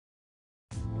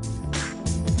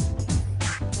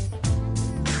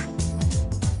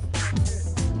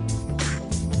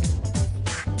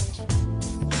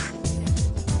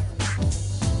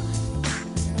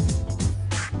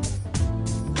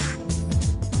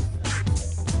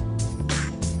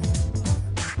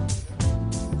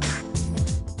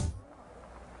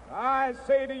I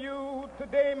say to you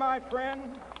today, my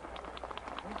friend,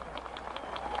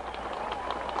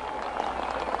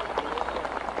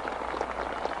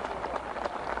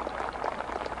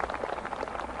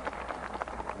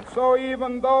 so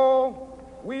even though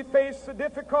we face the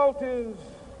difficulties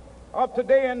of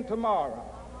today and tomorrow,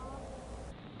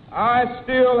 I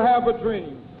still have a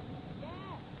dream.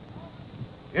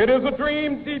 It is a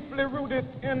dream deeply rooted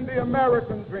in the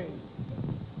American dream.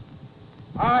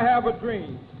 I have a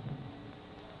dream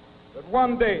that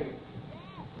one day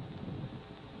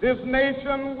this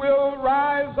nation will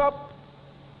rise up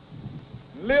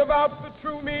and live out the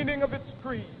true meaning of its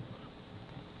creed.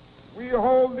 We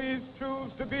hold these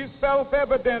truths to be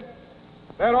self-evident,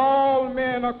 that all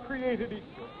men are created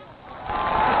equal.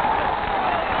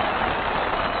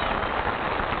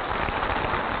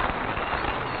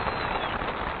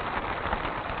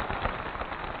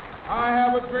 I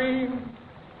have a dream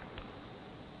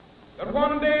that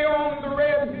one day on the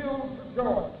red hills of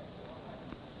Georgia,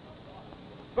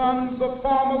 sons of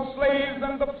former slaves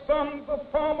and the sons of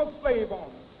former slave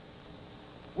owners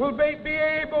will be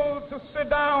able to sit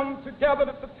down together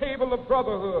at the table of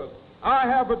brotherhood. I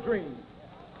have a dream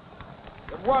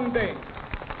that one day,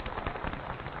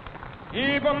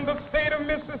 even the state of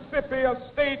Mississippi, a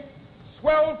state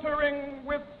sweltering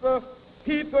with the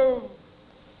heat of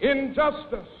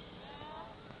injustice,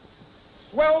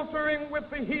 sweltering with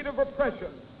the heat of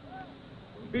oppression,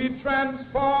 will be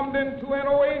transformed into an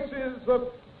oasis of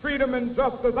freedom and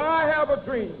justice. I have a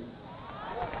dream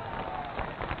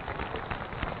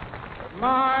that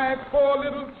my 4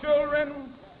 little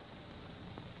children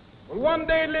will one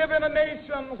day live in a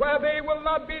nation where they will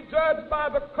not be judged by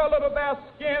the color of their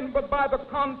skin, but by the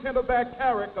content of their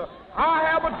character. I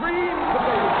have a dream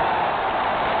today.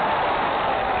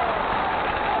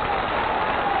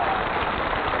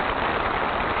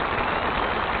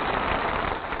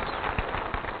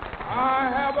 I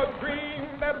have a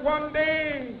dream that one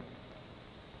day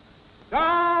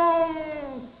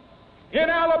down in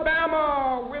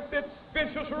Alabama, with its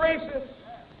vicious racists,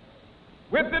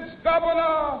 with its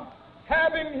governor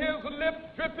having his lips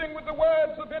dripping with the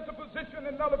words of interposition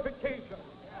and nullification,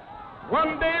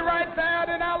 one day right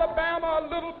there in Alabama,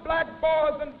 little black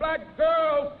boys and black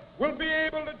girls will be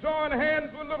able to join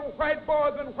hands with little white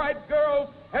boys and white girls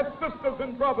as sisters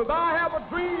and brothers. I have a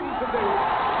dream today.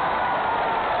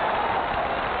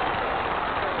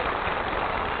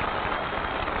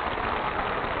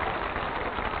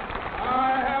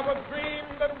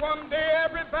 That one day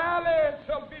every valley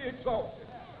shall be exalted,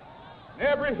 and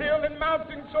every hill and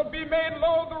mountain shall be made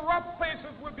low, the rough places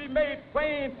will be made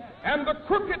plain, and the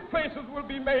crooked places will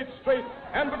be made straight,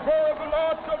 and the glory of the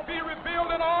Lord shall be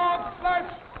revealed, and all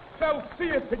flesh shall see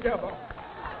it together.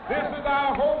 This is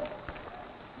our hope.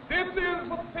 This is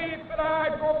the faith that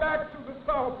I go back to the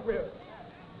South with.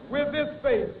 With this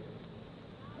faith,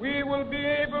 we will be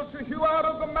able to hew out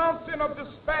of the mountain of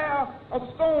despair a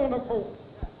stone of hope.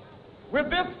 With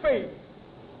this faith,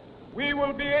 we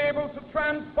will be able to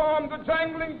transform the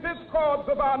jangling discords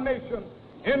of our nation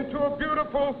into a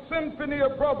beautiful symphony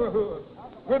of brotherhood.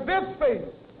 With this faith,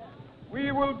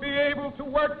 we will be able to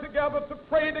work together, to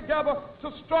pray together,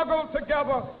 to struggle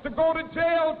together, to go to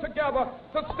jail together,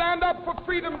 to stand up for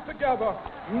freedom together,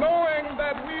 knowing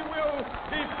that we will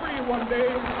be free one day.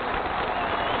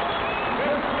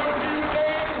 This will be the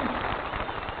day.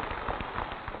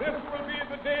 This will be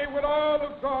the day when all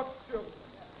of God's children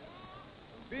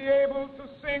be able to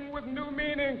sing with new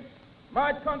meaning,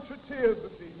 my country, 'tis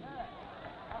of thee.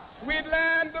 Sweet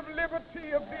land of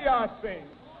liberty, of thee I sing.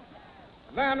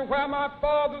 Land where my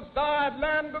fathers died,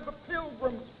 land of the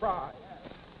pilgrim's pride.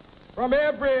 From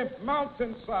every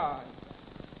mountainside,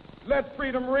 let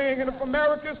freedom ring. And if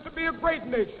America is to be a great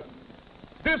nation,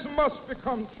 this must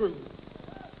become true.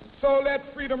 So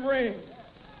let freedom ring.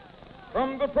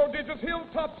 From the prodigious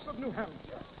hilltops of New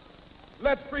Hampshire,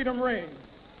 let freedom ring.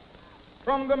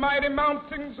 From the mighty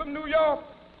mountains of New York,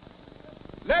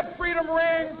 let freedom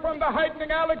ring. From the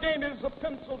heightening Alleghanies of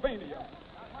Pennsylvania,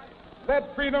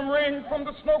 let freedom ring. From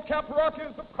the snow-capped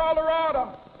Rockies of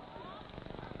Colorado,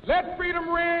 let freedom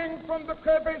ring. From the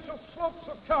curvaceous slopes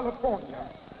of California.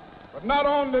 But not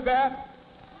only that,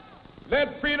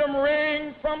 let freedom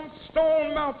ring from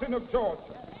Stone Mountain of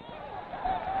Georgia.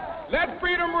 Let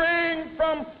freedom ring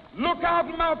from Lookout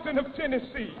Mountain of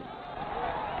Tennessee.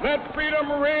 Let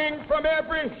freedom ring from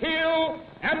every hill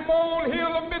and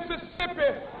molehill of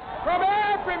Mississippi, from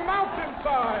every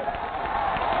mountainside.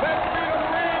 Let freedom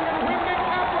ring, and when it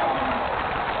happens,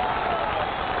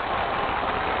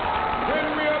 when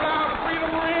we allow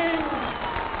freedom ring,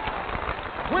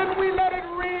 when we let it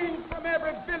ring from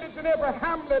every village and every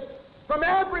hamlet, from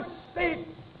every state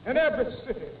in every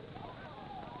city.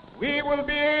 We will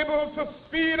be able to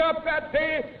speed up that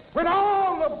day when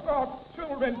all of God's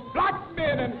children, black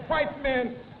men and white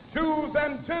men, Jews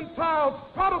and Gentiles,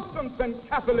 Protestants and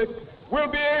Catholics, will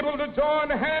be able to join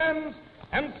hands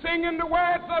and sing in the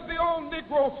words of the old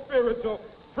Negro spiritual,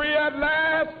 free at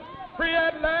last, free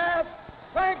at last.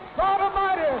 Thank God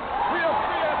Almighty, we are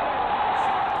free at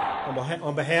last.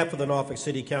 On behalf of the Norfolk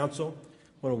City Council,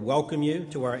 I want to welcome you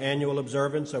to our annual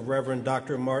observance of Reverend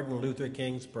Dr. Martin Luther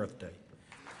King's birthday.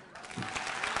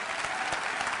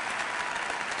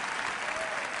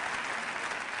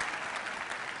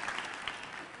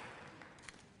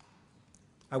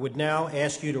 I would now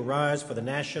ask you to rise for the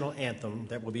national anthem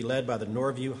that will be led by the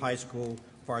Norview High School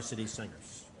varsity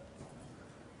singers.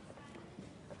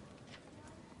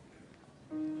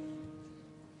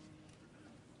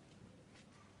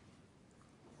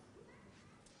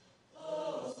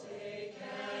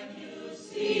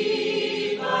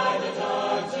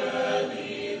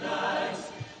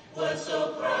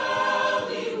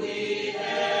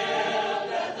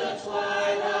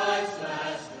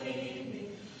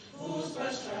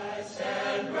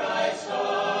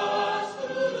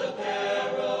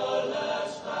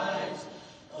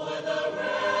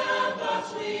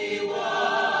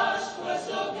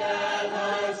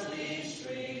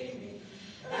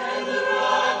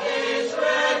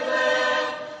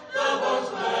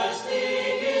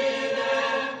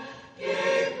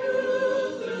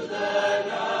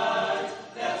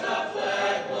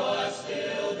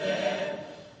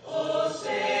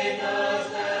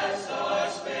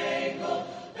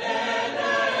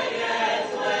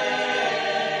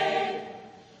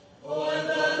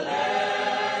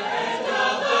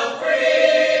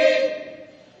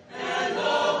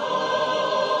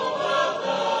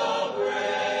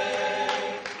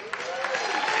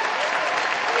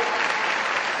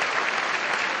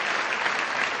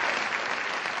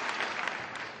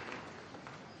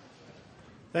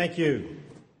 Thank you.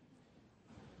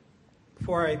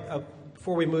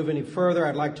 Before we move any further,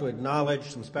 I'd like to acknowledge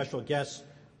some special guests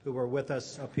who are with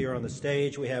us up here on the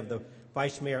stage. We have the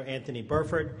Vice Mayor Anthony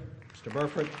Burford. Mr.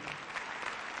 Burford.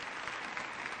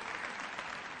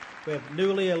 We have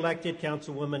newly elected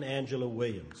Councilwoman Angela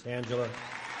Williams. Angela.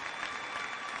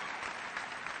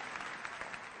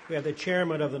 We have the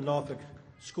Chairman of the Norfolk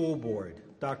School Board,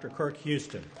 Dr. Kirk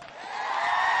Houston.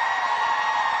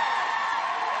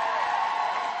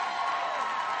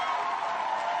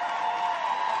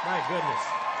 My goodness.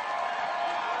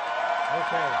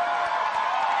 Okay.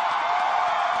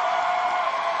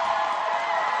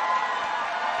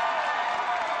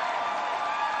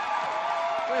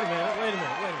 Wait a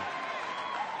minute.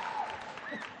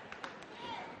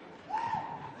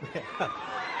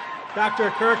 Dr.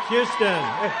 Kirk Houston.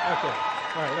 Okay.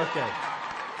 All right, okay.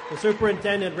 The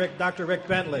Superintendent, Dr. Rick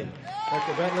Bentley.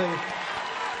 Dr. Bentley.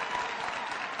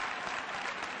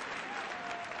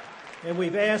 And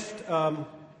we've asked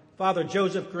Father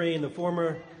Joseph Green, the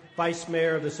former Vice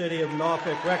Mayor of the City of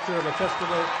Norfolk, Rector of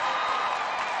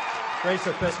Grace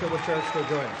Episcopal Church, to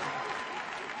join us.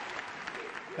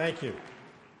 Thank you.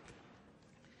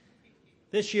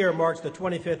 This year marks the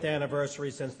 25th anniversary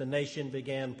since the nation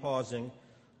began pausing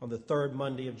on the third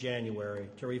Monday of January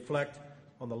to reflect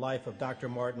on the life of Dr.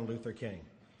 Martin Luther King.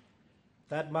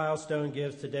 That milestone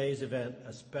gives today's event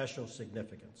a special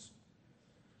significance.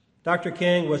 Dr.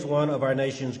 King was one of our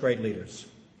nation's great leaders.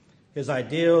 His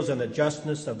ideals and the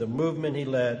justness of the movement he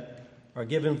led are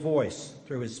given voice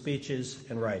through his speeches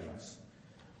and writings.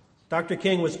 Dr.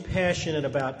 King was passionate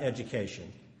about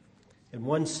education, and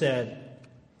once said,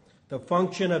 "The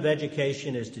function of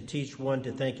education is to teach one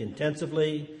to think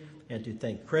intensively and to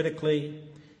think critically.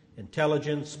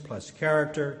 Intelligence plus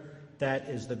character, that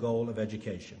is the goal of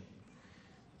education."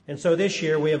 And so this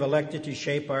year we have elected to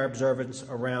shape our observance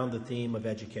around the theme of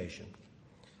education.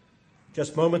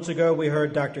 Just moments ago we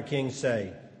heard Dr. King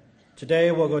say,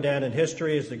 "Today will go down in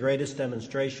history as the greatest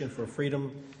demonstration for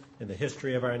freedom in the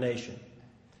history of our nation."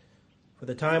 For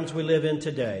the times we live in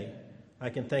today, I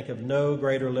can think of no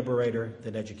greater liberator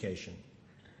than education.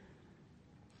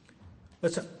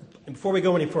 Before we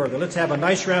go any further, let's have a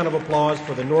nice round of applause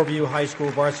for the Norview High School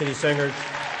varsity singers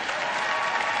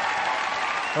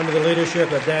under the leadership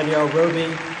of Danielle Roby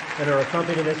and her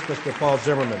accompanist, Mr. Paul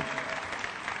Zimmerman.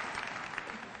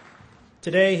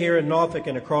 Today, here in Norfolk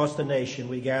and across the nation,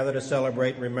 we gather to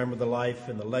celebrate and remember the life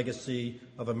and the legacy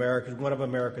of one of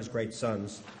America's great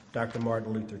sons, Dr.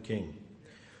 Martin Luther King.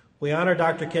 We honor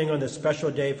Dr. King on this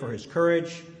special day for his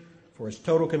courage, for his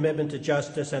total commitment to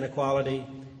justice and equality,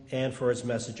 and for his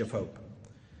message of hope.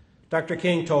 Dr.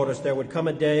 King told us there would come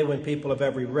a day when people of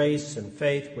every race and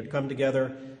faith would come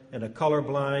together in a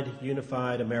colorblind,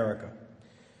 unified America.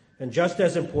 And just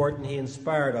as important, he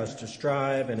inspired us to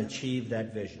strive and achieve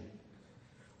that vision.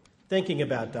 Thinking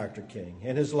about Dr. King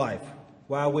and his life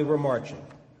while we were marching,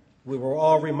 we were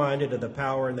all reminded of the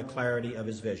power and the clarity of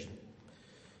his vision.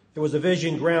 It was a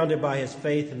vision grounded by his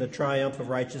faith in the triumph of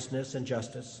righteousness and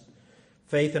justice,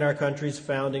 faith in our country's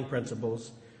founding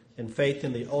principles, and faith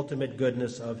in the ultimate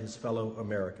goodness of his fellow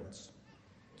Americans.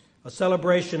 A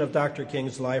celebration of Dr.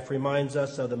 King's life reminds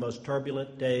us of the most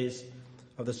turbulent days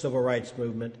of the civil rights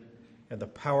movement and the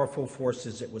powerful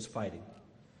forces it was fighting,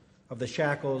 of the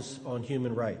shackles on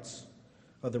human rights,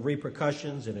 of the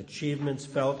repercussions and achievements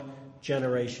felt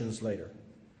generations later.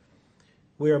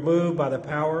 We are moved by the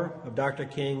power of Dr.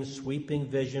 King's sweeping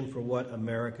vision for what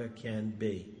America can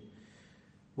be.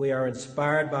 We are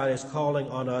inspired by his calling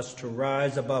on us to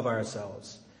rise above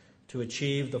ourselves, to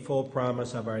achieve the full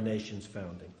promise of our nation's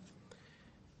founding.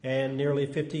 And nearly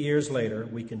 50 years later,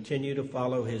 we continue to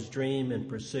follow his dream in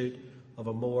pursuit of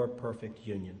a more perfect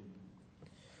union.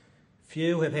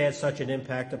 Few have had such an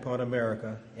impact upon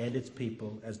America and its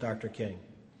people as Dr. King,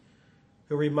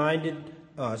 who reminded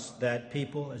us that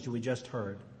people, as we just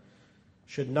heard,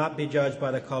 should not be judged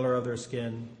by the color of their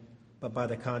skin, but by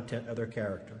the content of their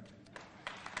character.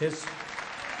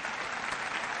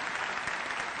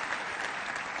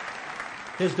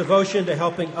 His devotion to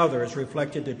helping others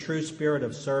reflected the true spirit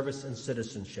of service and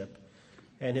citizenship,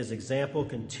 and his example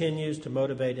continues to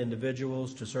motivate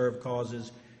individuals to serve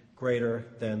causes greater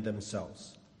than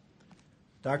themselves.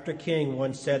 Dr. King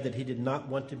once said that he did not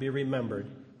want to be remembered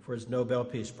for his Nobel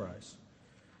Peace Prize.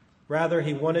 Rather,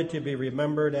 he wanted to be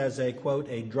remembered as a, quote,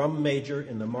 a drum major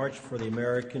in the march for the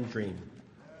American dream.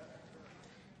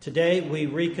 Today, we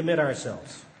recommit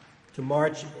ourselves to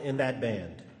march in that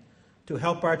band, to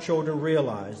help our children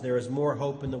realize there is more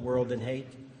hope in the world than hate,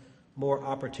 more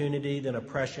opportunity than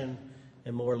oppression,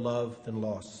 and more love than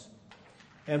loss.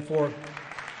 And for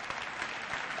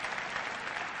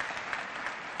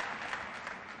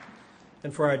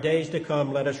our days to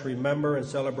come, let us remember and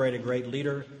celebrate a great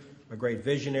leader, a great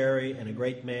visionary, and a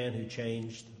great man who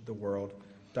changed the world,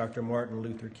 Dr. Martin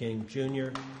Luther King, Jr.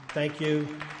 Thank you.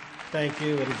 Thank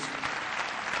you. Thanks,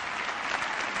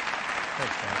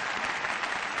 guys.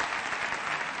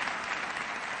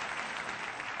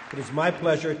 It is my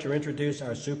pleasure to introduce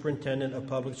our Superintendent of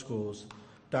Public Schools,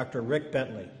 Dr. Rick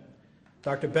Bentley.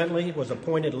 Dr. Bentley was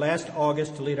appointed last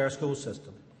August to lead our school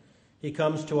system. He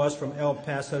comes to us from El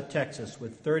Paso, Texas,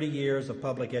 with 30 years of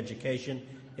public education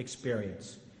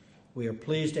experience. We are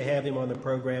pleased to have him on the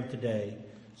program today,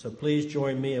 so please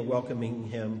join me in welcoming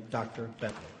him, Dr.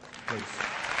 Bentley. Please.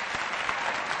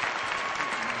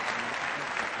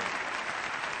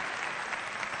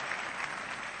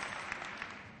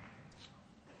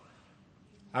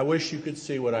 I wish you could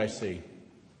see what I see.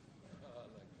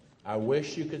 I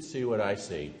wish you could see what I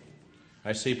see.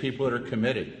 I see people that are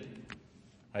committed.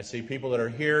 I see people that are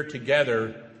here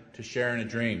together to share in a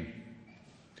dream.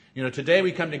 You know, today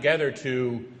we come together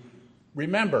to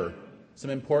remember some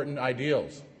important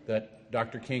ideals that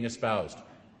Dr. King espoused.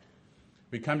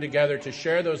 We come together to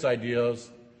share those ideals.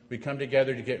 We come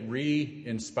together to get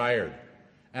re-inspired.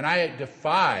 And I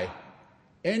defy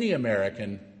any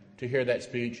American to hear that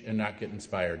speech and not get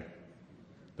inspired,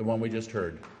 the one we just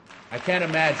heard. I can't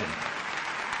imagine.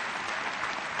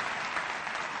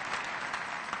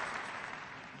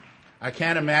 I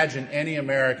can't imagine any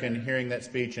American hearing that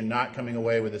speech and not coming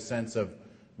away with a sense of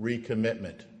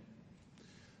recommitment.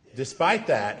 Despite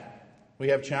that, we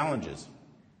have challenges.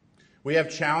 We have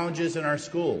challenges in our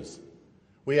schools.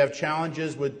 We have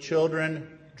challenges with children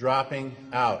dropping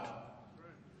out,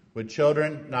 with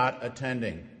children not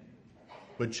attending,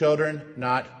 with children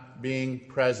not being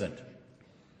present.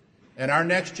 And our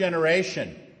next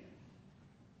generation,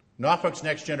 Norfolk's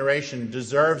next generation,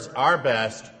 deserves our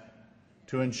best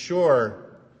to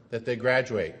ensure that they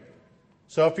graduate.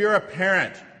 So if you're a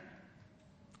parent,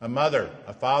 a mother,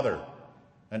 a father,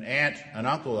 an aunt, an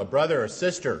uncle, a brother, a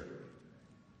sister,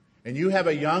 and you have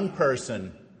a young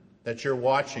person that you're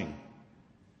watching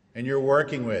and you're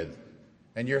working with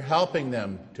and you're helping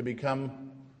them to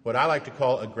become what I like to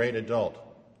call a great adult,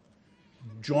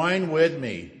 join with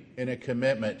me in a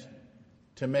commitment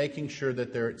to making sure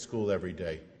that they're at school every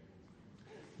day.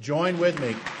 Join with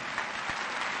me.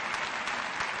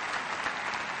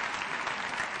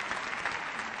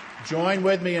 Join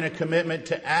with me in a commitment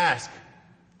to ask,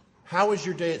 how was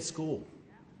your day at school?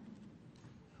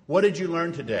 What did you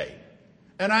learn today?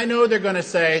 And I know they're going to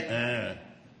say,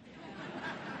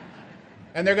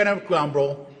 and they're going to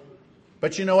grumble,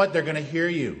 but you know what? They're going to hear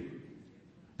you.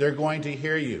 They're going to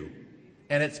hear you.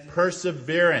 And it's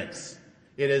perseverance.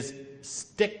 It is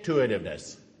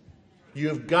stick-to-itiveness.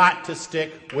 You've got to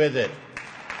stick with it.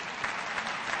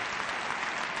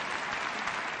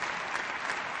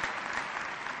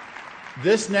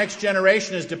 This next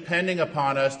generation is depending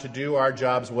upon us to do our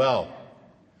jobs well.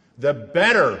 The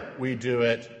better we do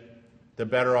it, the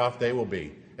better off they will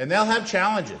be. And they'll have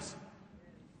challenges.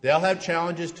 They'll have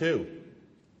challenges too.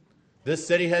 This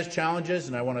city has challenges,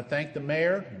 and I want to thank the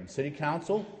mayor and the city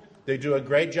council. They do a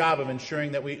great job of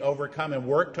ensuring that we overcome and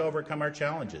work to overcome our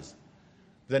challenges.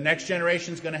 The next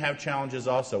generation is going to have challenges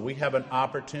also. We have an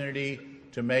opportunity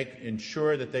to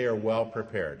ensure that they are well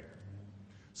prepared.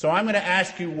 So I'm going to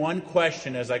ask you one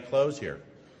question as I close here.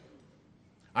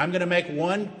 I'm going to make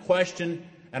one question,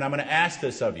 and I'm going to ask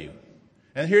this of you.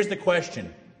 And here's the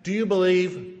question. Do you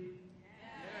believe?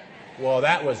 Well,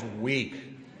 that was weak.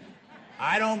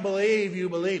 I don't believe you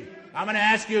believe. I'm going to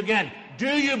ask you again. Do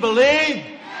you believe?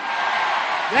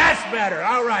 That's better.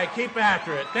 All right, keep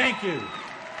after it. Thank you.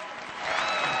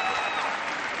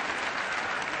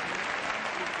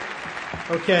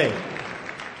 Okay.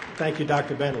 Thank you,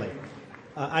 Dr. Bentley.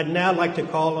 I'd now like to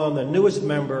call on the newest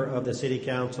member of the City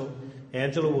Council,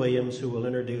 Angela Williams, who will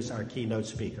introduce our keynote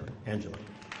speaker. Angela.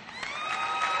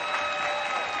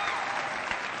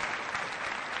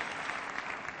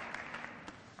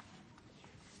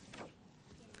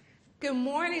 Good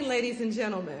morning, ladies and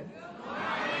gentlemen. Good morning.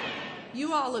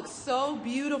 You all look so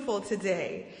beautiful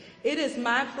today. It is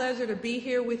my pleasure to be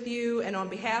here with you, and on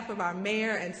behalf of our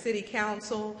mayor and city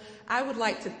council, I would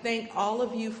like to thank all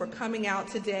of you for coming out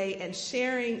today and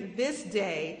sharing this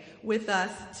day with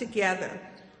us together.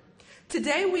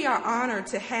 Today we are honored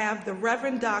to have the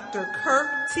Reverend Dr.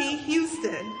 Kirk T.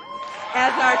 Houston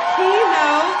as our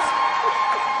keynote.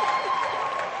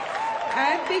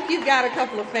 I think you've got a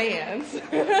couple of fans.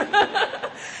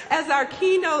 As our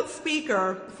keynote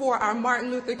speaker for our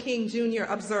Martin Luther King Jr.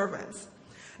 observance.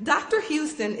 Dr.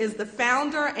 Houston is the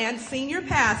founder and senior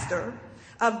pastor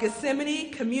of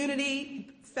Gethsemane Community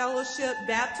Fellowship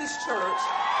Baptist Church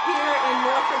here in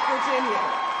Norfolk, Virginia.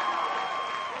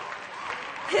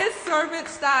 His servant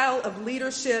style of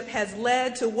leadership has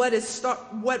led to what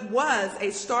was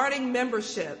a starting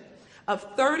membership of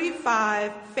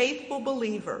 35 faithful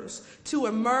believers to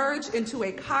emerge into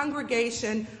a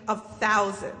congregation of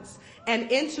thousands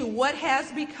and into what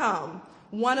has become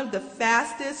one of the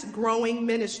fastest growing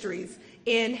ministries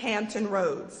in Hampton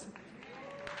Roads.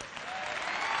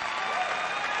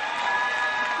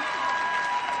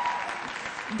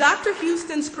 Dr.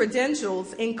 Houston's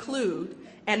credentials include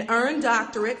an earned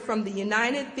doctorate from the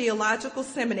United Theological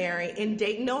Seminary in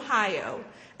Dayton, Ohio,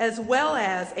 as well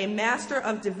as a Master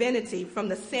of Divinity from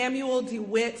the Samuel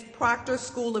DeWitt Proctor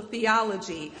School of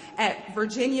Theology at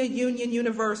Virginia Union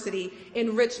University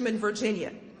in Richmond,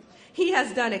 Virginia. He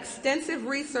has done extensive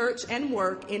research and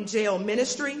work in jail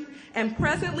ministry and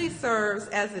presently serves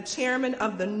as the chairman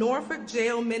of the Norfolk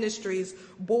Jail Ministries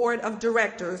Board of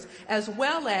Directors, as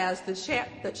well as the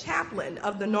chaplain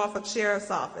of the Norfolk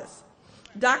Sheriff's Office.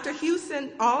 Dr.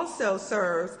 Houston also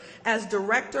serves as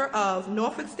director of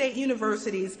Norfolk State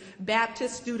University's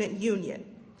Baptist Student Union.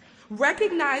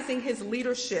 Recognizing his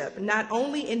leadership not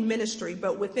only in ministry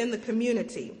but within the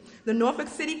community, the Norfolk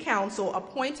City Council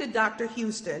appointed Dr.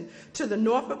 Houston to the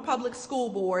Norfolk Public School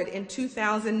Board in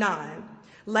 2009.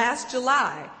 Last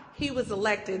July, he was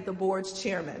elected the board's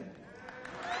chairman.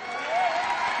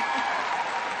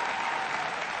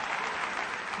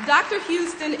 Dr.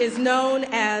 Houston is known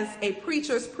as a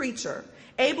preacher's preacher,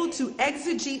 able to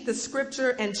exegete the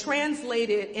scripture and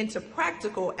translate it into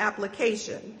practical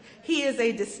application. He is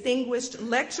a distinguished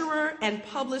lecturer and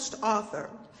published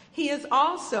author. He is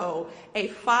also a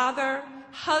father,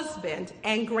 husband,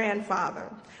 and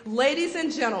grandfather. Ladies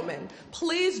and gentlemen,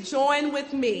 please join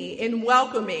with me in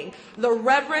welcoming the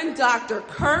Reverend Dr.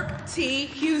 Kirk T.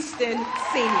 Houston,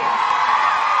 Sr.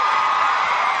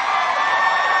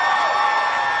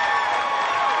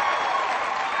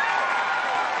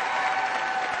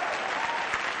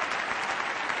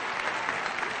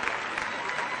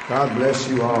 God bless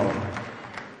you all,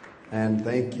 and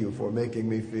thank you for making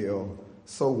me feel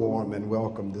so warm and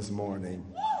welcome this morning.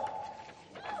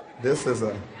 This is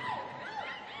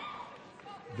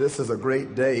a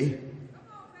great day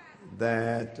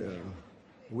that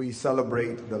we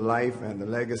celebrate the life and the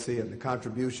legacy and the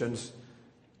contributions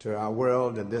to our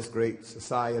world and this great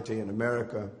society in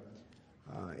America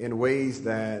in ways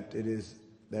that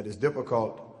is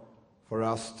difficult for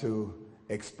us to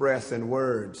express in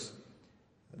words.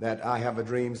 That I Have a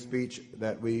Dream speech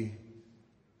that we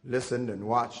listened and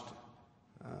watched,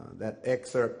 that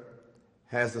excerpt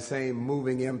has the same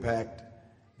moving impact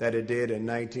that it did in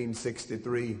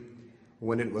 1963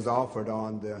 when it was offered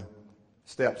on the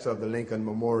steps of the Lincoln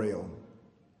Memorial.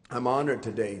 I'm honored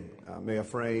today, Mayor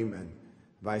Frame and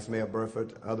Vice Mayor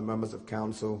Burford, other members of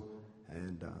council,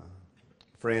 and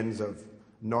friends of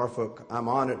Norfolk. I'm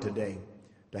honored today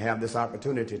to have this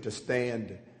opportunity to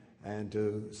stand and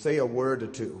to say a word or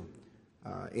two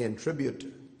in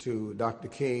tribute to Dr.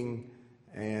 King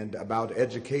and about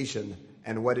education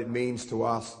and what it means to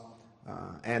us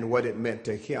and what it meant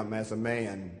to him as a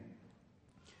man.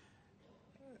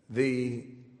 The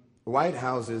White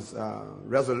House's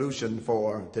resolution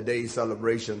for today's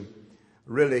celebration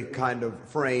really kind of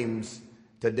frames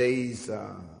today's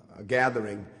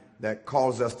gathering that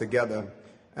calls us together.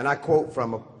 And I quote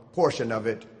from a portion of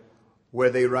it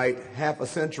where they write, "Half a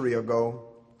century ago,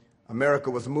 America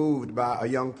was moved by a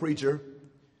young preacher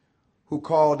who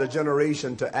called a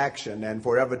generation to action and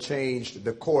forever changed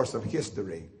the course of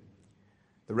history.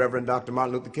 The Reverend Dr.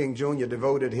 Martin Luther King Jr.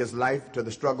 devoted his life to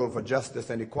the struggle for justice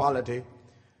and equality,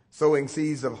 sowing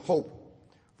seeds of hope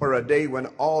for a day when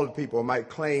all people might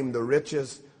claim the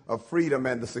riches of freedom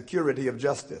and the security of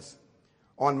justice.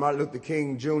 On Martin Luther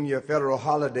King Jr. federal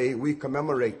holiday, we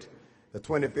commemorate the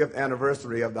 25th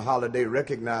anniversary of the holiday,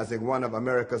 recognizing one of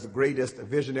America's greatest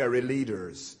visionary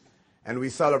leaders, and we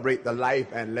celebrate the life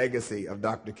and legacy of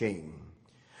Dr. King.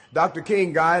 Dr.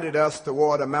 King guided us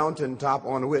toward a mountaintop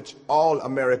on which all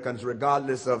Americans,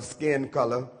 regardless of skin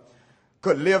color,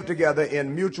 could live together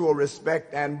in mutual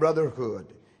respect and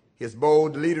brotherhood. His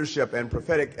bold leadership and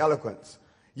prophetic eloquence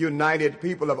united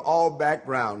people of all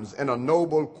backgrounds in a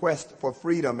noble quest for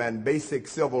freedom and basic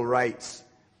civil rights.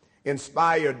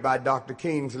 Inspired by Dr.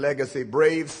 King's legacy,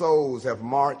 brave souls have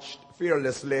marched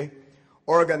fearlessly,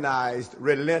 organized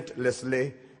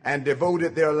relentlessly, and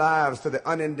devoted their lives to the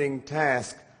unending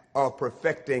task of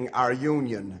perfecting our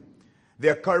union.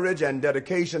 Their courage and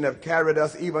dedication have carried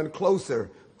us even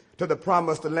closer to the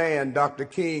promised land Dr.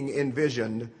 King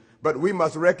envisioned, but we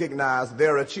must recognize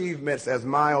their achievements as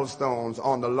milestones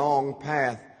on the long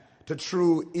path to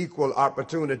true equal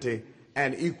opportunity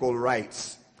and equal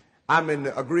rights. I'm in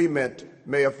agreement,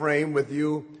 Mayor Frame, with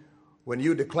you when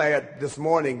you declared this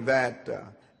morning that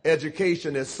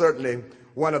education is certainly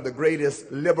one of the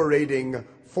greatest liberating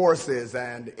forces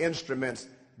and instruments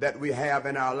that we have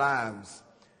in our lives.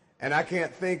 And I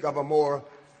can't think of a more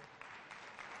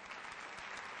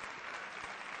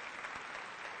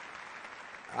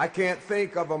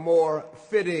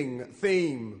fitting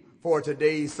theme for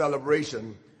today's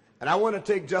celebration. And I want to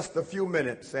take just a few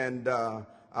minutes, and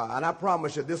I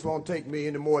promise you this won't take me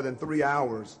any more than 3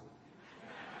 hours.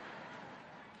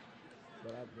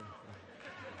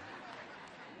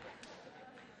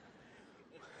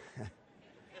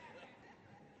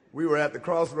 We were at the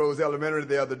Crossroads Elementary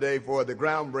the other day for the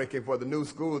groundbreaking for the new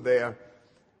school there,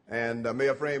 and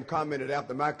Mayor Frame commented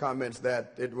after my comments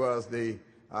that it was the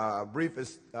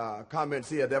briefest comments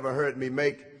he had ever heard me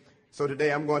make. So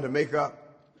today I'm going to make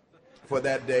up for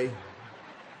that day.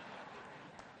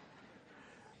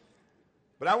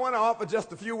 But I want to offer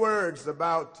just a few words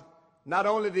about not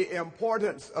only the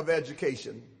importance of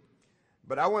education,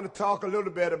 but I want to talk a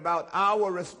little bit about our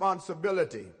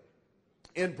responsibility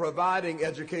in providing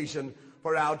education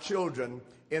for our children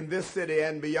in this city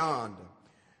and beyond.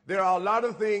 There are a lot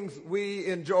of things we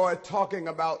enjoy talking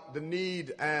about the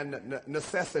need and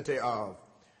necessity of.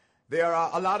 There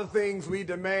are a lot of things we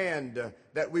demand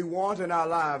that we want in our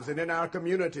lives and in our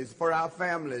communities, for our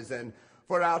families and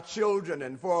for our children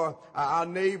and for our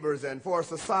neighbors and for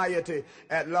society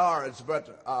at large. But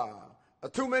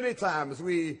too many times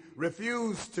we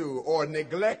refuse to or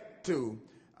neglect to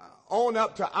own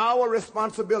up to our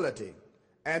responsibility,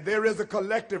 and there is a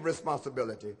collective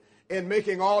responsibility in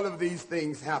making all of these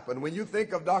things happen. When you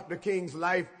think of Dr. King's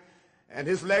life and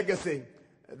his legacy,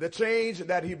 the change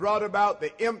that he brought about,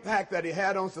 the impact that he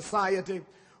had on society,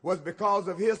 was because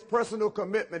of his personal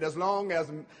commitment, as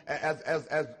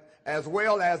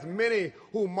well as many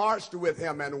who marched with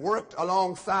him and worked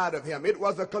alongside of him. It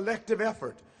was a collective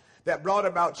effort that brought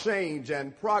about change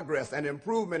and progress and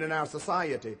improvement in our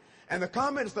society. And the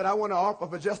comments that I want to offer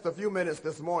for just a few minutes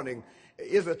this morning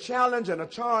is a challenge and a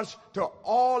charge to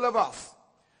all of us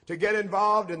to get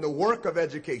involved in the work of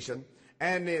education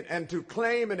and to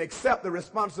claim and accept the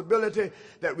responsibility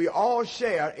that we all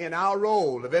share in our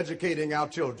role of educating our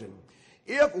children.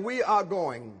 If we are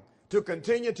going to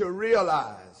continue to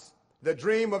realize the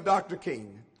dream of Dr.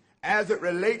 King as it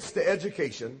relates to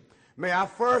education, may I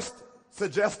first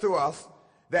suggest to us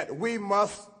that we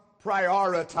must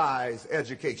prioritize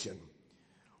education.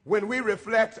 When we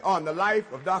reflect on the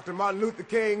life of Dr. Martin Luther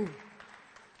King,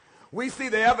 we see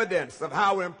the evidence of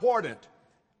how important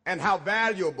and how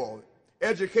valuable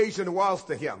education was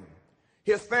to him.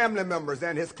 His family members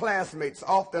and his classmates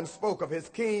often spoke of his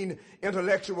keen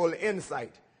intellectual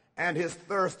insight and his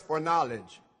thirst for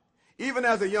knowledge. Even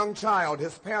as a young child,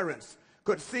 his parents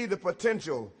could see the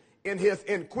potential in his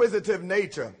inquisitive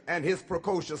nature and his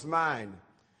precocious mind.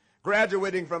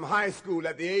 Graduating from high school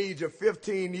at the age of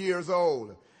 15 years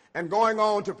old and going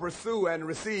on to pursue and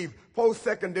receive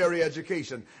post-secondary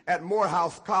education at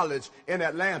Morehouse College in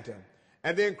Atlanta,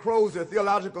 and then Chrysler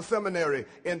Theological Seminary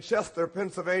in Chester,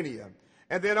 Pennsylvania,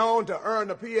 and then on to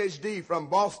earn a PhD from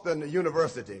Boston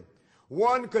University.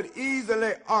 One could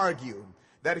easily argue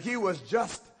that he was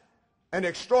just an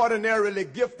extraordinarily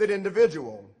gifted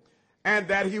individual, and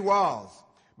that he was.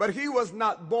 But he was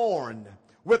not born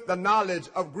with the knowledge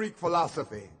of Greek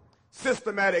philosophy,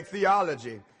 systematic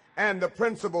theology, and the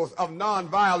principles of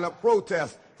nonviolent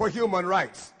protest for human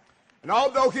rights. And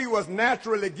although he was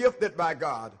naturally gifted by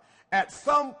God, at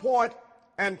some point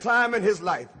and time in his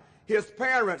life, his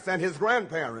parents and his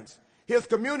grandparents, his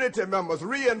community members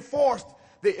reinforced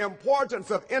the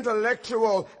importance of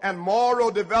intellectual and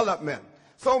moral development,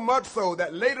 so much so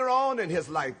that later on in his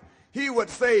life, he would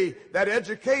say that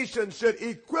education should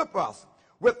equip us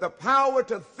with the power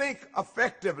to think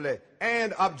effectively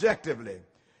and objectively.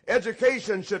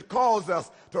 Education should cause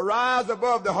us to rise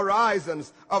above the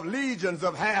horizons of legions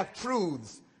of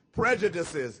half-truths,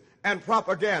 prejudices, and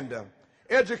propaganda.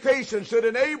 Education should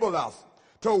enable us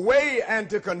to weigh and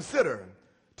to consider,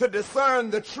 to discern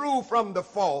the true from the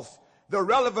false, the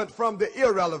relevant from the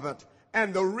irrelevant,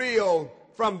 and the real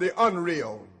from the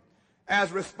unreal.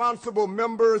 As responsible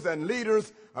members and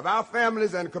leaders of our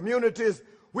families and communities,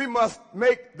 we must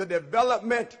make the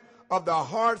development of the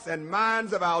hearts and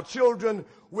minds of our children,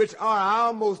 which are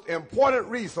our most important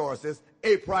resources,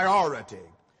 a priority.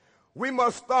 We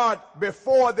must start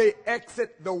before they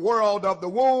exit the world of the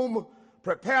womb,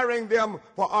 preparing them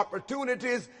for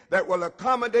opportunities that will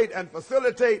accommodate and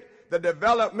facilitate the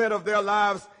development of their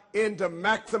lives into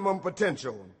maximum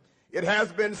potential. It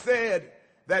has been said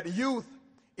that youth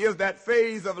is that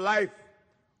phase of life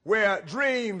where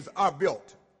dreams are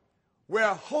built,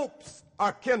 where hopes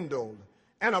are kindled,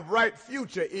 and a bright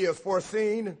future is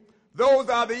foreseen. Those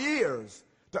are the years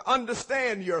to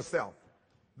understand yourself.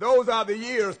 Those are the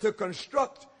years to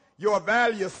construct your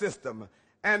value system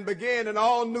and begin an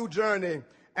all-new journey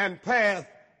and path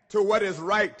to what is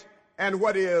right and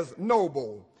what is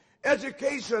noble.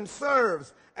 Education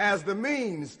serves as the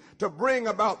means to bring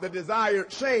about the desired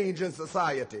change in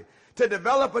society, to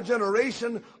develop a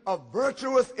generation of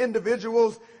virtuous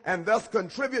individuals and thus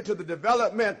contribute to the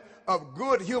development of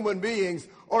good human beings,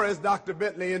 or as Dr.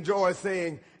 Bentley enjoys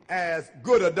saying, as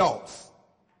good adults.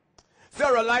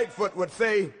 Sarah Lightfoot would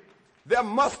say, there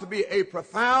must be a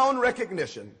profound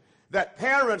recognition that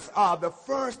parents are the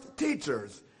first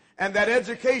teachers and that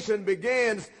education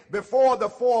begins before the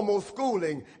formal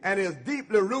schooling and is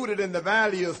deeply rooted in the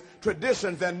values,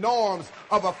 traditions, and norms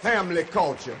of a family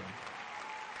culture.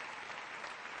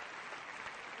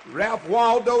 Ralph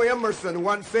Waldo Emerson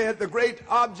once said, the great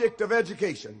object of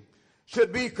education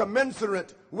should be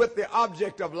commensurate with the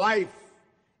object of life.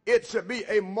 It should be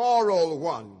a moral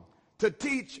one, to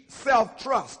teach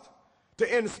self-trust,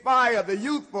 to inspire the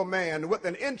youthful man with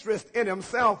an interest in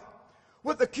himself,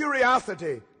 with a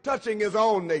curiosity touching his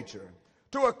own nature,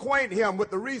 to acquaint him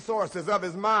with the resources of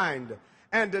his mind,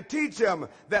 and to teach him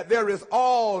that there is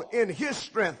all in his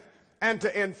strength, and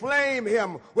to inflame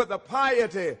him with a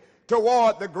piety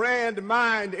toward the grand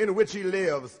mind in which he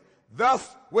lives.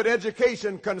 Thus would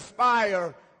education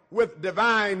conspire with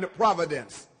divine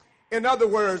providence. In other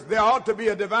words, there ought to be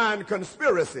a divine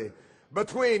conspiracy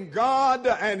between God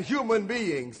and human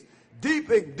beings,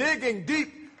 digging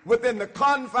deep within the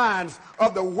confines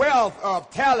of the wealth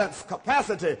of talents,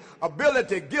 capacity,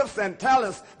 ability, gifts, and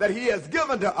talents that he has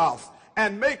given to us,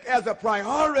 and make as a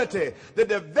priority the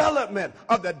development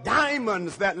of the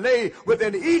diamonds that lay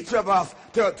within each of us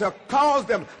to cause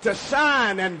them to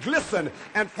shine and glisten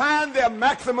and find their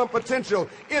maximum potential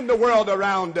in the world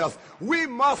around us. We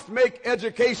must make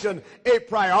education a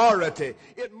priority.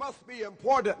 It must be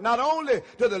important not only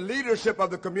to the leadership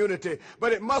of the community,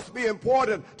 but it must be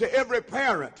important to every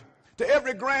parent, to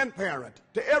every grandparent,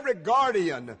 to every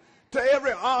guardian, to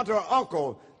every aunt or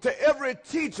uncle, to every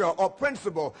teacher or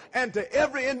principal, and to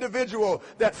every individual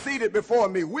that's seated before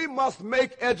me. We must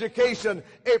make education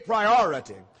a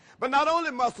priority. But not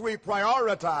only must we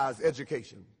prioritize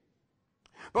education,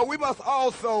 but we must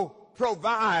also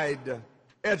provide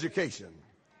education.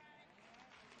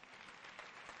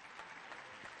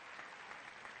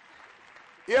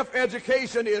 If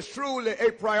education is truly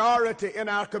a priority in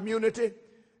our community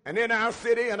and in our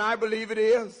city, and I believe it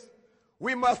is,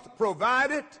 we must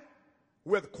provide it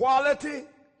with quality,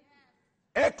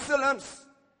 excellence,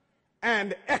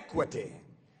 and equity.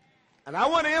 And I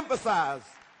want to emphasize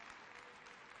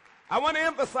I want to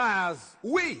emphasize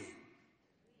we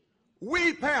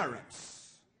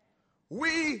parents,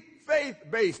 we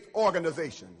faith-based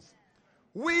organizations,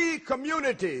 we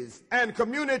communities and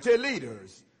community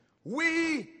leaders,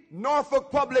 we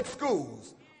Norfolk Public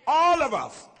Schools, all of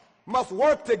us must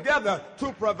work together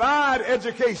to provide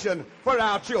education for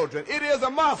our children. It is a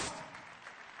must.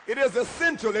 It is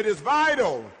essential. It is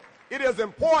vital. It is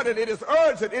important. It is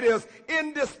urgent. It is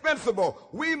indispensable.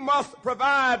 We must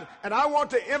provide, and I want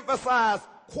to emphasize,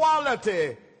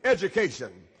 quality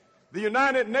education. The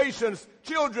United Nations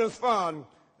Children's Fund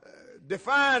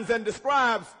defines and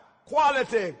describes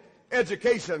quality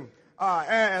education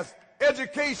as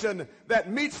education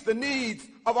that meets the needs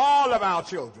of all of our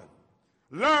children.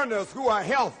 Learners who are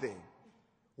healthy,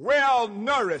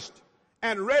 well-nourished,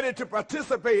 and ready to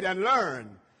participate and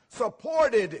learn,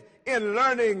 supported in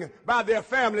learning by their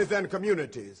families and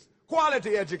communities.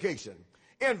 Quality education.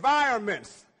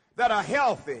 Environments that are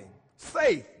healthy,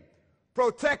 safe,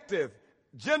 protective,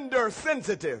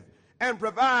 gender-sensitive, and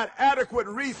provide adequate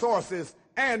resources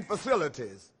and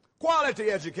facilities.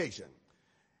 Quality education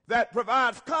that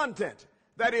provides content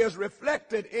that is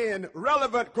reflected in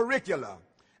relevant curricula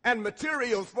and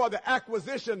materials for the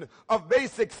acquisition of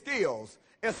basic skills,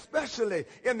 especially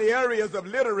in the areas of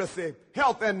literacy,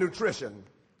 health, and nutrition.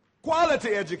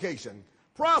 Quality education,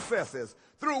 processes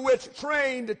through which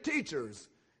trained teachers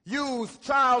use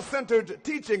child-centered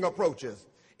teaching approaches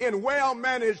in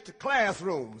well-managed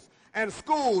classrooms and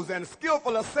schools, and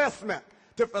skillful assessment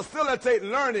to facilitate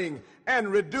learning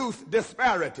and reduce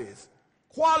disparities.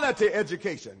 Quality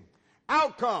education,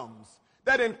 outcomes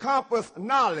that encompass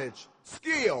knowledge,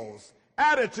 skills,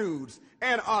 attitudes,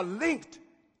 and are linked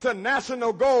to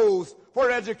national goals for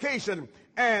education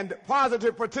and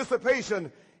positive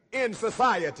participation in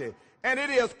society. And it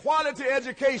is quality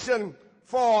education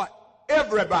for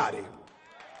everybody.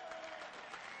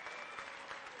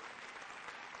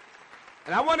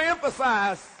 And I want to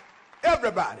emphasize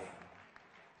everybody.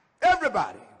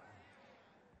 Everybody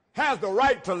has the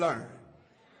right to learn.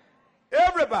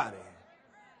 Everybody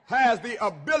has the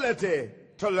ability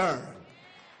to learn.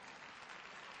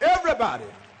 Everybody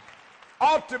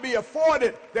ought to be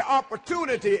afforded the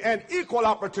opportunity and equal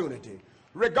opportunity,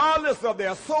 regardless of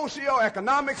their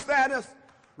socioeconomic status,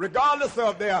 regardless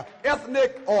of their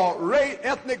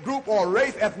ethnic group or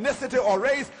race, ethnicity or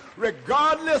race,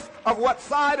 regardless of what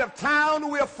side of town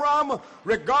we're from,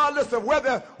 regardless of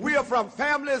whether we are from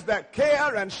families that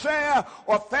care and share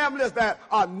or families that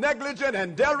are negligent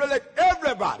and derelict.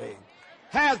 Everybody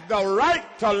has the right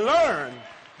to learn,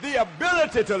 the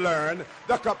ability to learn,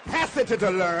 the capacity to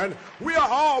learn. We are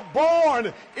all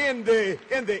born in the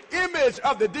image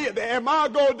of the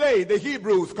imago Dei, the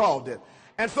Hebrews called it.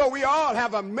 And so we all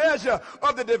have a measure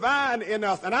of the divine in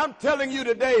us. And I'm telling you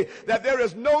today that there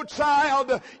is no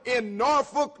child in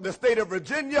Norfolk, the state of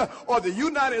Virginia, or the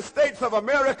United States of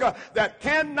America that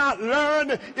cannot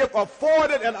learn if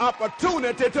afforded an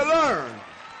opportunity to learn.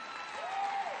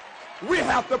 We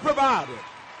have to provide it.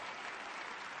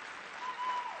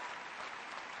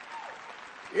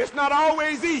 It's not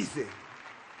always easy,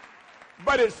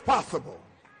 but it's possible.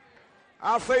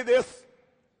 I'll say this,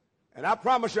 and I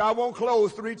promise you I won't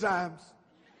close 3 times.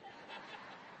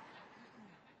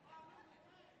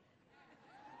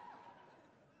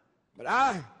 But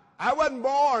I wasn't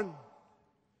born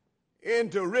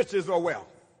into riches or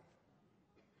wealth.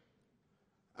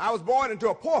 I was born into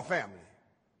a poor family,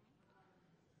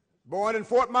 born in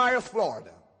Fort Myers,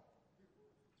 Florida.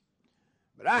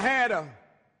 But I had a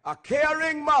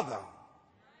caring mother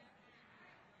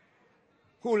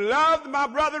who loved my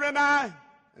brother and I,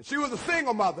 and she was a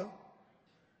single mother,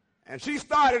 and she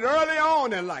started early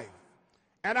on in life,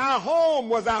 and our home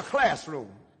was our classroom.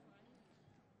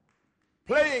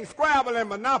 Playing Scrabble and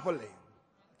Monopoly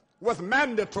was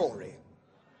mandatory.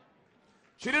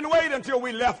 She didn't wait until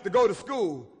we left to go to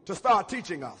school to start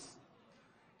teaching us.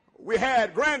 We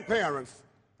had grandparents,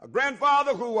 a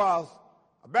grandfather who was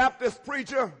a Baptist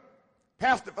preacher,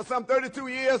 pastored for some 32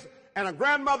 years, and a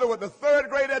grandmother with a 3rd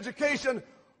grade education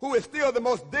who is still the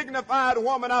most dignified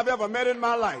woman I've ever met in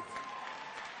my life.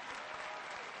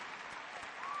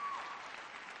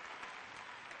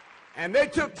 And they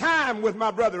took time with my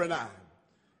brother and I.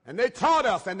 And they taught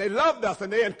us, and they loved us,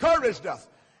 and they encouraged us,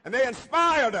 and they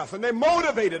inspired us, and they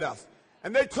motivated us.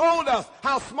 And they told us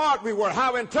how smart we were,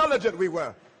 how intelligent we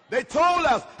were. They told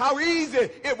us how easy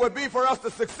it would be for us to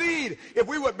succeed if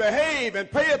we would behave and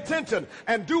pay attention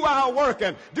and do our work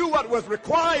and do what was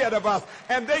required of us.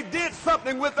 And they did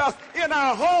something with us in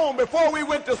our home before we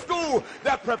went to school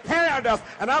that prepared us.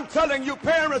 And I'm telling you,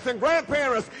 parents and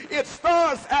grandparents, it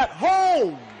starts at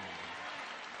home.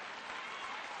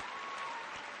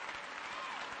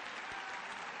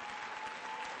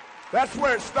 That's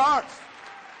where it starts.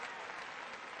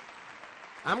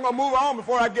 I'm going to move on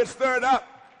before I get stirred up.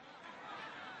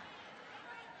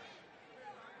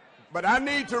 But I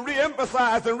need to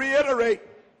reemphasize and reiterate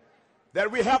that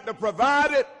we have to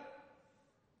provide it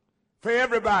for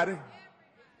everybody.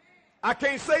 I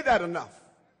can't say that enough.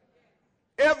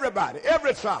 Everybody,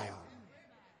 every child.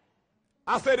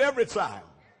 I said every child.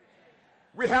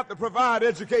 We have to provide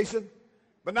education,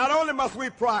 but not only must we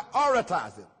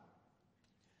prioritize it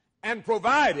and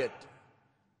provide it,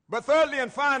 but thirdly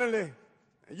and finally,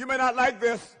 you may not like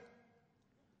this,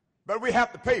 but we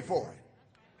have to pay for it.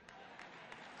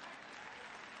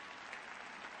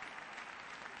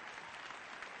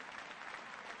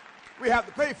 We have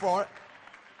to pay for it.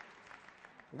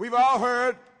 We've all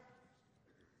heard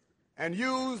and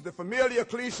used the familiar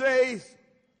cliches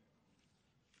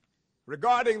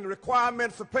regarding the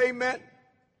requirements of payment.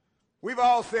 We've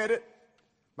all said it.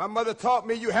 My mother taught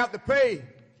me you have to pay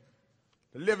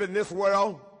to live in this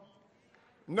world.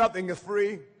 Nothing is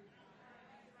free.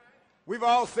 We've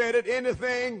all said it.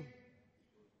 Anything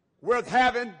worth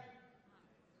having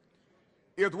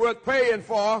is worth paying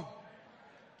for.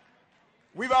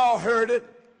 We've all heard it.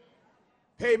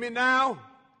 Pay me now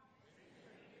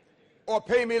or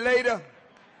pay me later,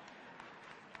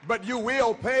 but you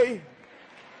will pay.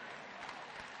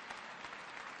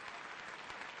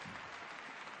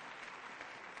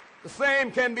 The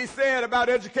same can be said about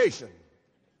education.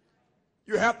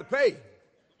 You have to pay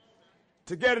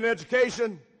to get an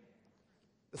education.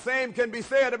 The same can be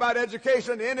said about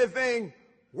education. Anything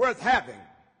worth having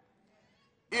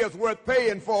is worth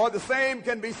paying for. The same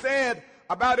can be said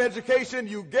about education.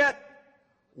 You get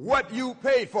what you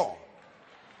paid for.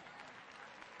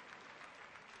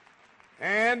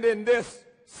 And in this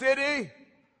city,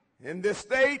 in this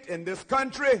state, in this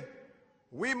country,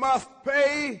 we must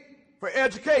pay for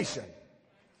education.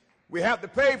 We have to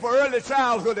pay for early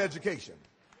childhood education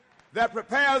that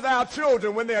prepares our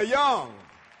children when they're young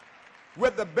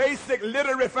with the basic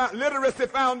literacy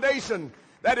foundation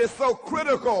that is so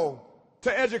critical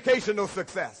to educational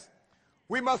success.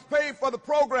 We must pay for the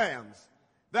programs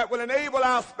that will enable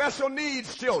our special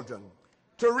needs children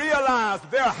to realize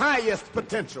their highest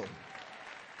potential.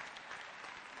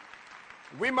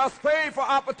 We must pay for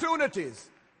opportunities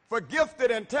for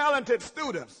gifted and talented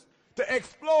students to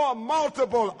explore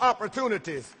multiple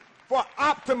opportunities for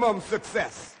optimum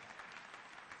success.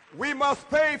 We must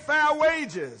pay fair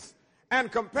wages and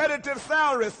competitive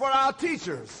salaries for our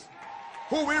teachers,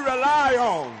 who we rely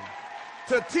on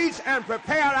to teach and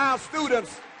prepare our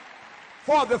students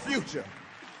for the future.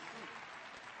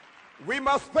 We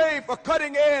must pay for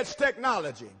cutting-edge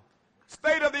technology,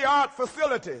 state-of-the-art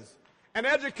facilities, and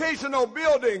educational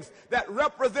buildings that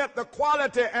represent the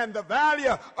quality and the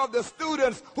value of the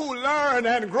students who learn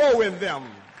and grow in them.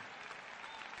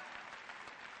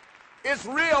 It's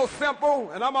real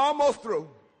simple, and I'm almost through.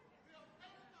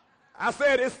 I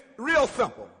said it's real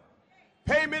simple.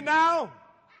 Pay me now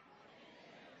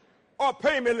or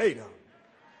pay me later.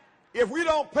 If we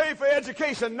don't pay for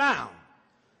education now,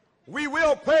 we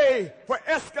will pay for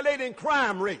escalating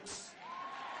crime rates.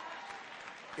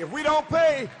 If we don't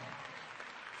pay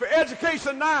for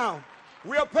education now,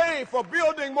 we'll pay for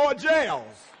building more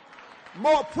jails,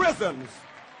 more prisons,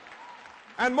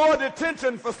 and more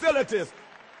detention facilities.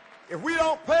 If we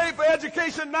don't pay for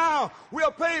education now,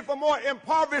 we'll pay for more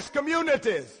impoverished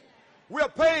communities. We'll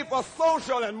pay for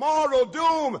social and moral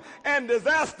doom and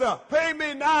disaster. Pay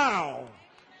me now.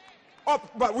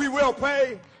 But we will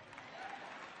pay.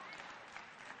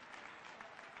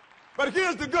 But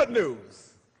here's the good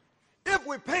news. If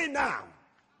we pay now,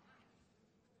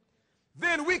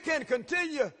 then we can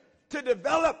continue to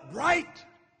develop bright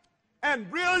and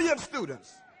brilliant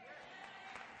students.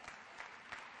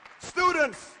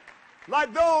 Students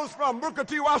like those from Booker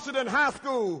T. Washington High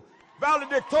School,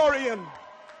 valedictorian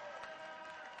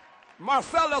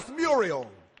Marcellus Muriel,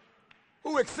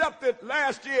 who accepted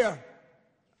last year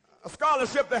a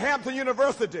scholarship to Hampton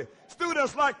University.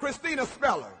 Students like Christina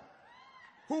Speller,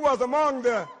 who was among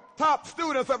the top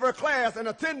students of her class and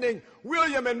attending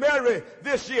William and Mary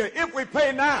this year. If we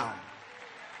pay now,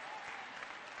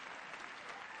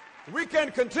 we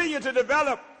can continue to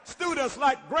develop students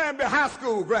like Granby High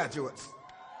School graduates.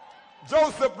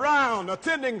 Joseph Brown,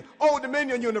 attending Old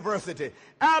Dominion University.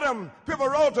 Adam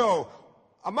Pivaroto,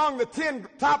 among the 10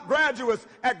 top graduates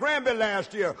at Granby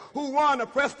last year, who won a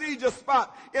prestigious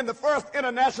spot in the first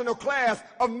international class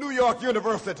of New York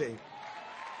University.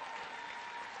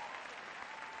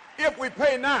 If we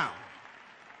pay now,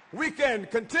 we can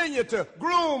continue to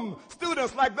groom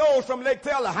students like those from Lake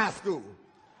Taylor High School.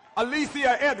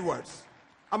 Alicia Edwards,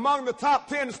 among the top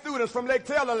 10 students from Lake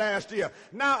Taylor last year,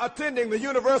 now attending the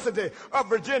University of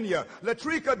Virginia.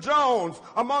 Latrika Jones,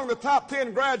 among the top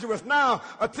 10 graduates, now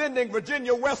attending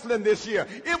Virginia Wesleyan this year.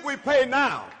 If we pay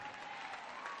now,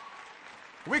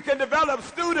 we can develop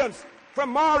students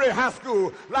from Maury High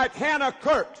School like Hannah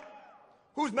Kurt,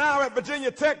 who's now at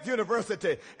Virginia Tech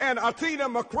University, and Artina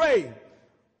McCrae,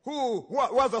 who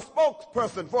was a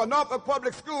spokesperson for Norfolk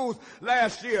Public Schools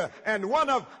last year, and one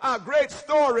of our great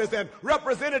stories and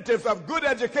representatives of good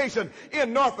education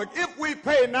in Norfolk. If we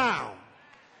pay now,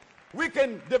 we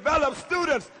can develop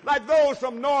students like those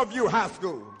from Norview High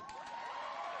School.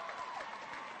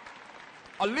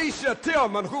 Alicia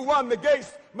Tillman, who won the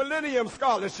Gates Millennium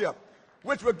Scholarship,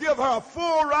 which would give her a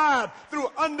full ride through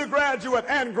undergraduate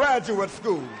and graduate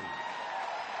school.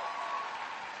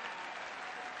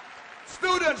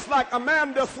 Students like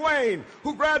Amanda Swain,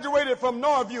 who graduated from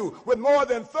Norview with more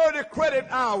than 30 credit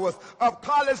hours of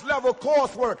college-level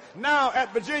coursework, now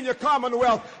at Virginia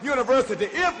Commonwealth University.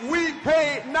 If we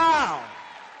pay now,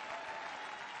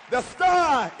 the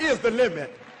sky is the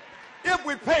limit. If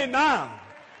we pay now,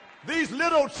 these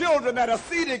little children that are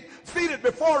seated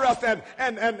before us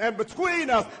and between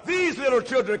us, these little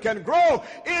children can grow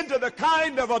into the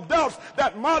kind of adults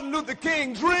that Martin Luther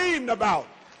King dreamed about.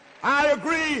 I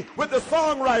agree with the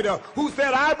songwriter who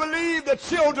said, I believe the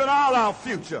children are our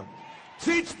future.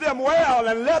 Teach them well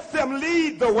and let them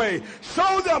lead the way.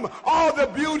 Show them all the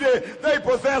beauty they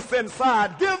possess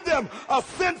inside. Give them a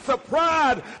sense of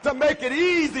pride to make it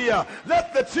easier.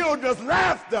 Let the children's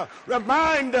laughter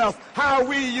remind us how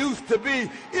we used to be.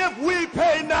 If we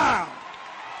pay now,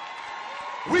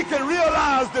 we can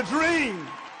realize the dream.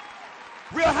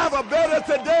 We'll have a better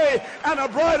today and a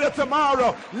brighter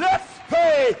tomorrow. Let's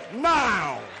pay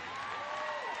now.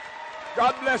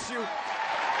 God bless you.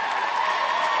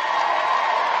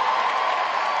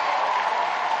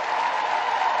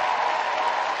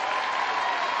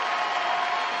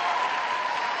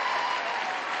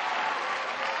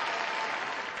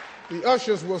 The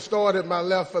ushers will start at my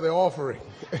left for the offering.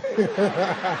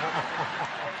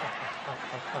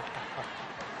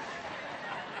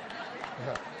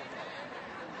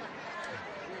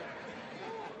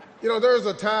 You know, there's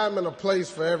a time and a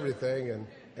place for everything, and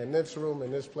in this room,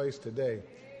 in this place today,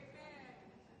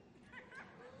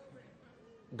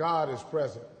 God is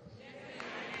present.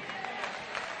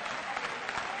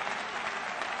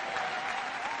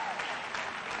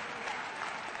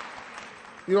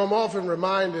 You know, I'm often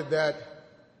reminded that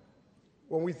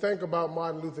when we think about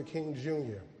Martin Luther King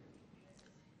Jr.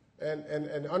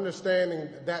 and understanding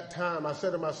that time, I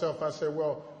said to myself, I said,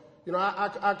 well, you know,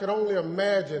 I could only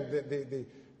imagine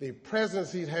the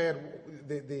presence he had,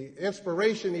 the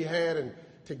inspiration he had, and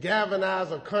to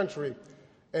galvanize a country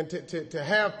and to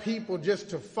have people just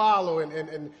to follow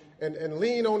and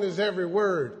lean on his every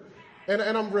word. And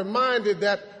I'm reminded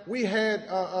that we had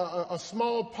a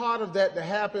small part of that to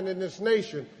happen in this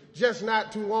nation just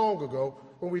not too long ago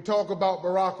when we talk about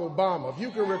Barack Obama. If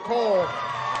you can recall,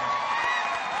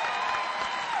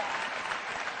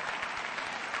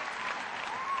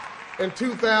 in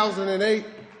 2008,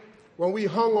 when we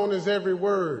hung on his every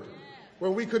word,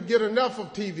 when we could get enough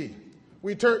of TV,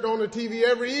 we turned on the TV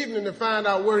every evening to find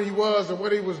out where he was and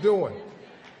what he was doing,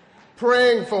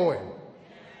 praying for him,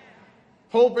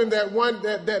 hoping that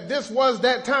this was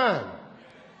that time.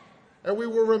 And we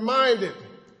were reminded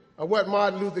of what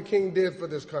Martin Luther King did for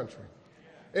this country.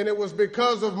 And it was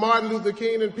because of Martin Luther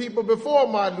King and people before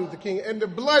Martin Luther King and the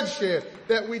bloodshed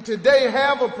that we today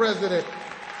have a president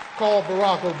called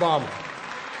Barack Obama.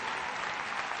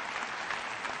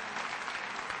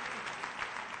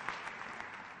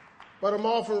 But I'm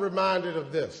often reminded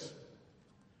of this.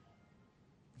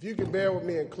 If you can bear with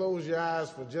me and close your eyes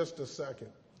for just a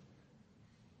second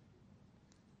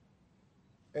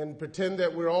and pretend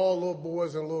that we're all little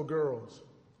boys and little girls.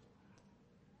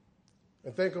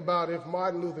 And think about if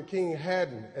Martin Luther King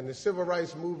hadn't and the civil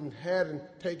rights movement hadn't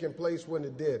taken place when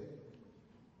it did.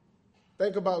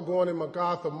 Think about going to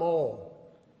MacArthur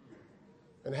Mall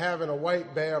and having a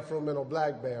white bathroom and a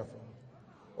black bathroom.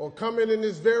 Or coming in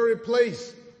this very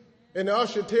place and the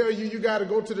usher tell you got to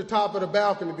go to the top of the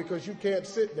balcony because you can't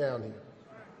sit down here.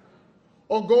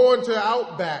 Or going to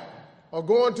Outback, or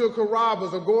going to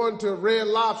Carrabba's, or going to Red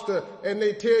Lobster, and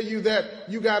they tell you that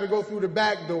you got to go through the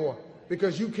back door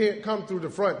because you can't come through the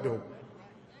front door.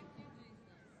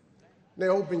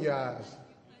 Now open your eyes.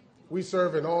 We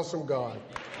serve an awesome God.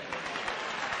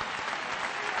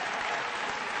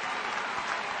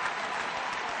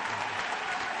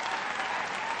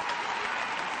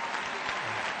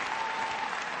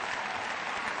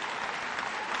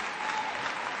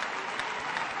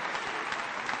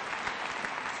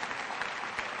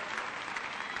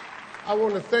 I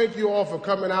want to thank you all for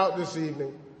coming out this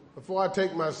evening. Before I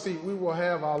take my seat, we will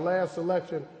have our last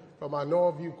selection from our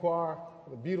Norview Choir,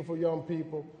 the beautiful young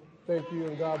people. Thank you,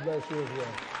 and God bless you as well.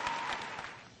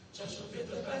 Joshua fit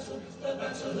the battle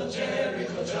of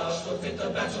Jericho. Joshua fit the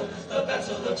battle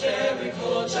of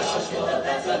Jericho. Joshua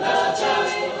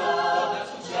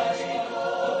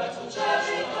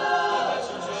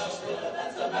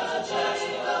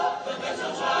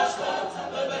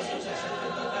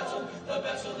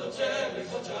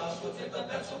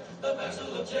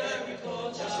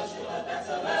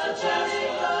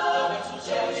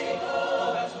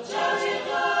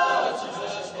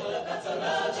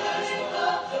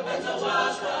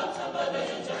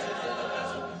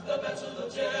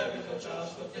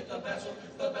fit the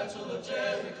battle of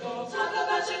Jericho. Talk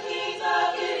about your kings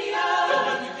of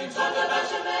Gideon. Talk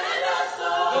about your men of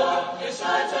soul. It's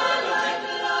your time like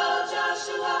good old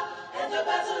Joshua and the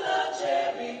battle of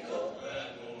Jericho.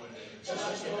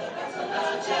 Joshua, the battle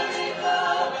of Jericho.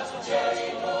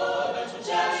 Jericho,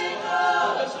 Jericho.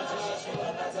 Joshua, the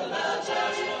battle of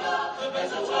Jericho.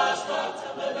 There's a watch from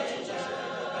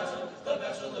the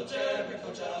battle of Jericho.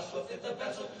 Joshua fit the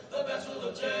battle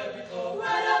of Jericho.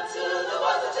 Right up to the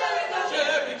walls of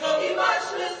Jericho. He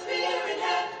marched with